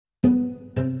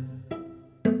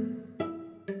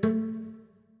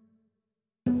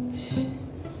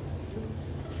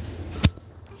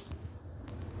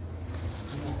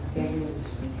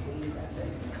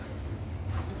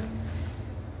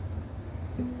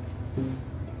Today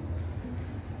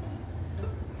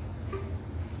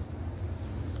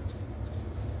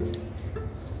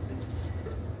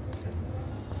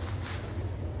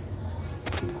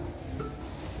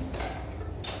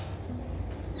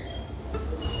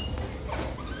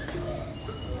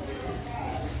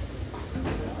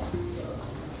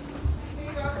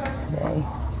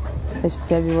is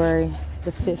February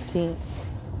the 15th,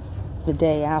 the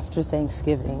day after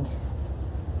Thanksgiving.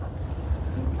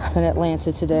 I'm in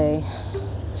Atlanta today.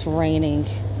 It's raining.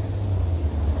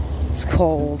 It's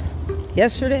cold.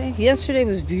 Yesterday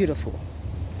was beautiful.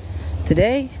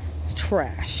 Today, it's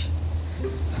trash.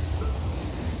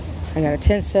 I got a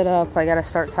tent set up. I got to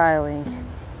start tiling.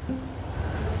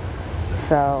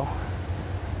 So,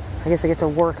 I guess I get to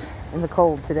work in the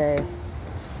cold today.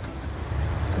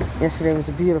 Yesterday was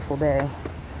a beautiful day.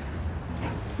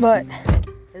 But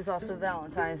it's also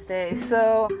Valentine's Day.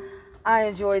 So, I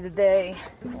enjoyed the day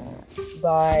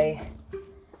by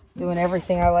doing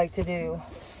everything I like to do.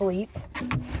 Sleep.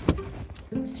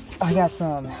 I got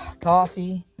some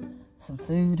coffee, some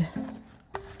food,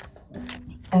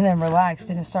 and then relaxed.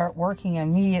 Didn't start working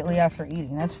immediately after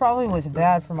eating. That's probably what's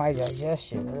bad for my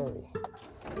digestion, really.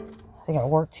 I think I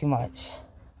work too much.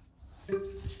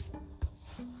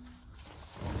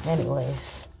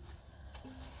 Anyways,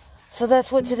 so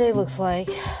that's what today looks like.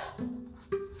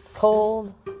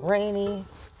 Cold, rainy.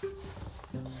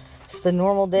 Just a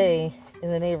normal day in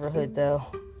the neighborhood, though.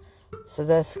 So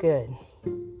that's good.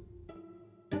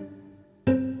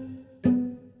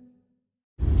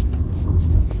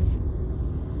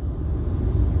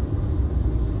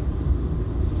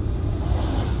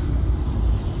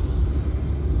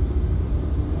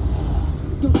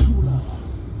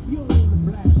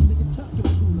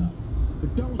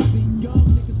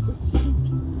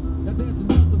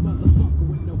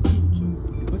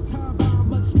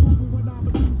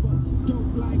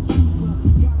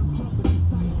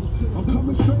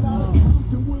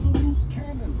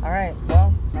 Alright,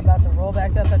 well, I'm about to roll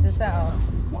back up at this house.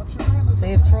 See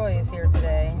if Troy is here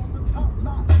today.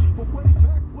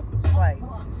 It's like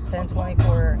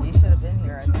 10:24. He should have been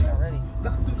here, I think, already.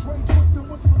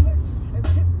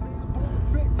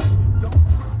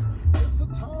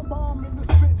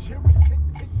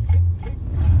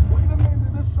 Wait a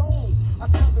minute, it's on. I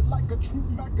tell it like a true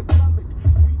Mac.